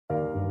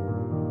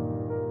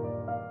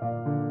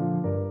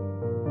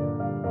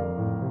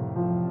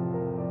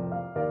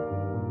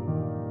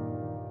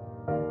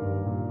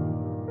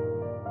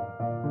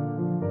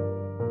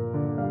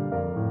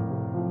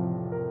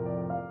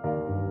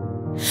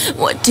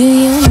What do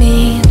you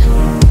mean?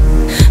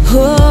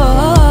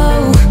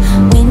 Oh,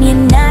 when you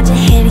nod your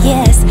head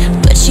yes,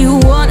 but you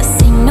wanna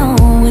say no.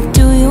 What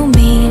do you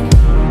mean?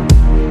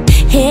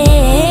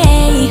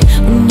 Hey,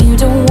 when you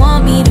don't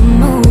want me to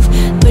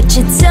move, but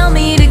you tell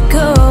me to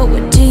go.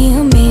 What do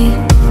you mean?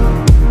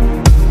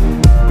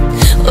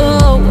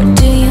 Oh, what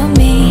do you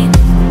mean?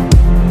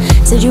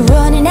 Said you're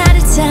running out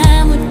of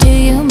time. What do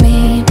you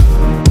mean?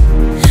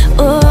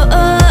 Oh,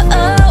 oh,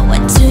 oh,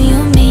 what do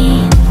you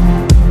mean?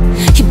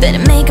 You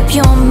better make up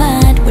your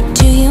mind. What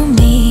do you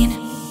mean?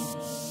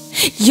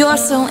 You're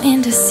so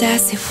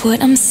indecisive,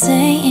 what I'm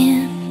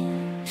saying.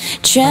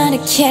 Trying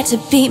to catch a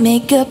beat,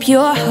 make up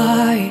your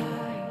heart.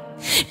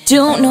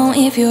 Don't know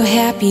if you're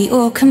happy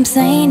or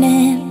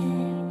complaining.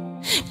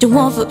 Don't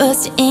want for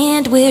us to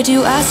end, where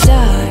do I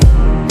start?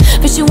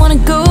 First you wanna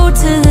go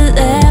to the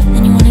left,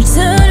 then you wanna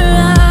turn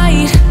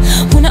right.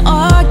 Wanna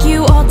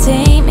argue all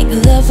day, make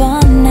love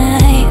all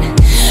night.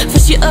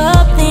 First you're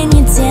up, then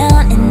you're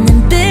down, and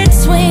then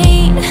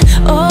between.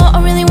 Oh,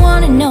 I really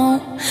wanna know,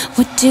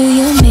 what do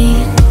you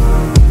mean?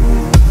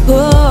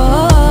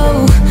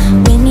 Oh,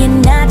 when you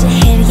nod your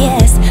head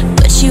yes,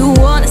 but you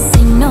wanna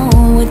say no.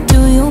 What do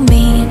you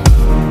mean?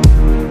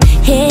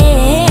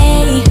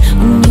 Hey,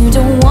 when you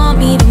don't want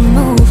me to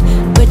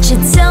move, but you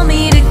tell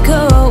me to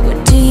go.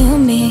 What do you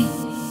mean?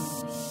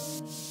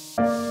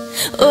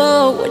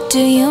 Oh, what do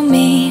you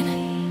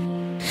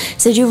mean?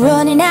 Said you're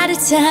running out of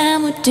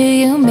time. What do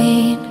you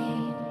mean?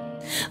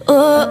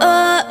 Oh,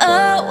 oh,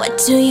 oh,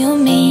 what do you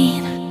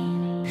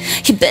mean?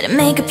 You better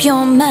make up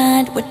your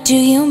mind. What do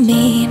you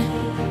mean?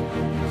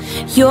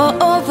 You're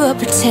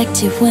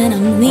overprotective when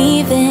I'm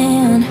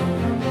leaving.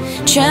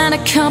 Trying to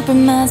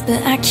compromise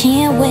but I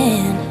can't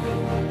win.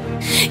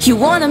 You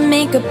wanna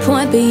make a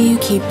point but you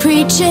keep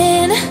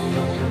preaching.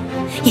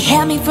 You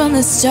had me from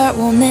the start,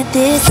 won't let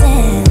this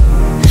end.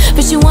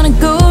 But you wanna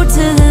go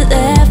to the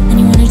left, and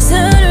you wanna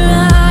turn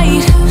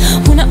right.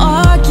 Wanna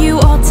argue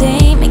all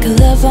day, make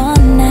love all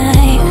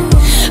night.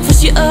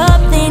 First you're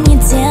up, then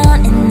you're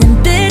down, and then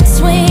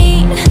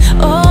between.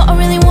 Oh, I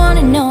really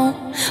wanna know,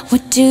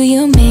 what do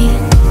you mean?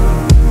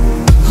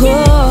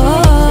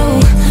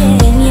 Oh,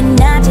 when you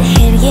nod your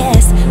head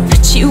yes,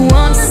 but you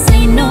want to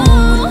say no.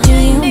 What do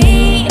you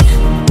mean?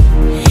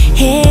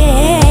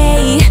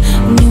 Hey,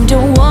 you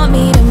don't want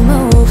me to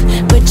move,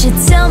 but you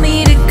tell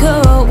me to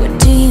go. What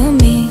do you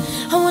mean?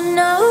 I wanna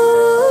know.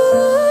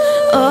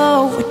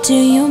 Oh, what do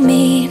you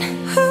mean?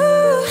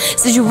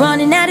 Said you're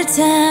running out of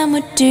time.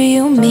 What do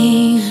you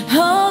mean?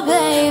 Oh,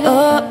 baby.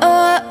 Oh,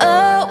 oh,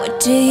 oh,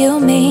 what do you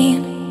mean?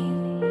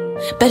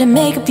 Better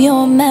make up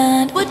your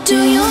mind. What do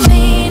you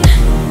mean?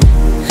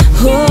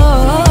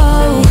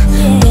 Oh,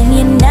 when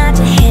you nod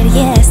your head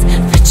yes,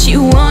 but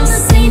you want to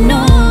say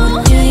no.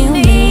 What do you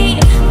mean?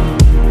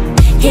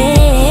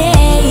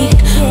 Hey,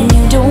 when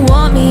you don't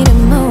want me to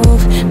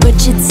move, but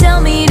you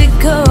tell me to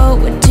go.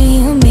 What do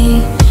you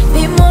mean?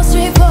 Be more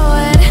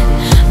straightforward.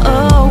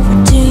 Oh,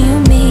 what do you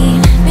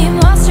mean? Be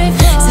more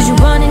straightforward. So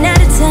you're running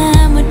out of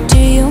time. What do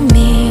you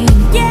mean?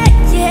 Yeah,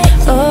 yeah,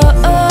 yeah. Oh,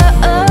 oh,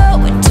 oh,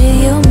 what do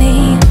you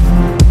mean?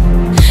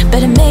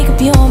 Better make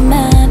up your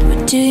mind.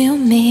 What do you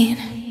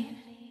mean?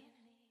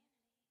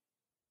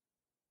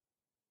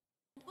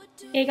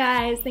 Hey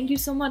guys, thank you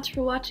so much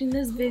for watching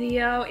this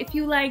video. If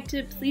you liked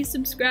it, please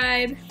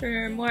subscribe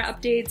for more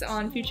updates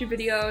on future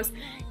videos,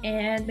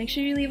 and make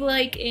sure you leave a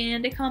like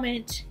and a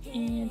comment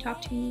and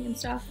talk to me and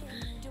stuff.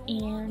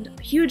 And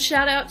a huge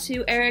shout out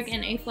to Eric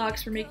and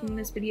Aflox for making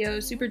this video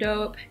super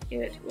dope.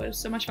 It was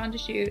so much fun to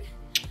shoot.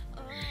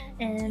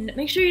 And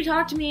make sure you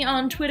talk to me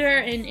on Twitter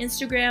and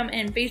Instagram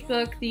and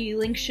Facebook. The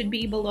link should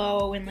be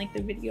below in like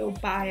the video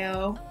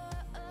bio.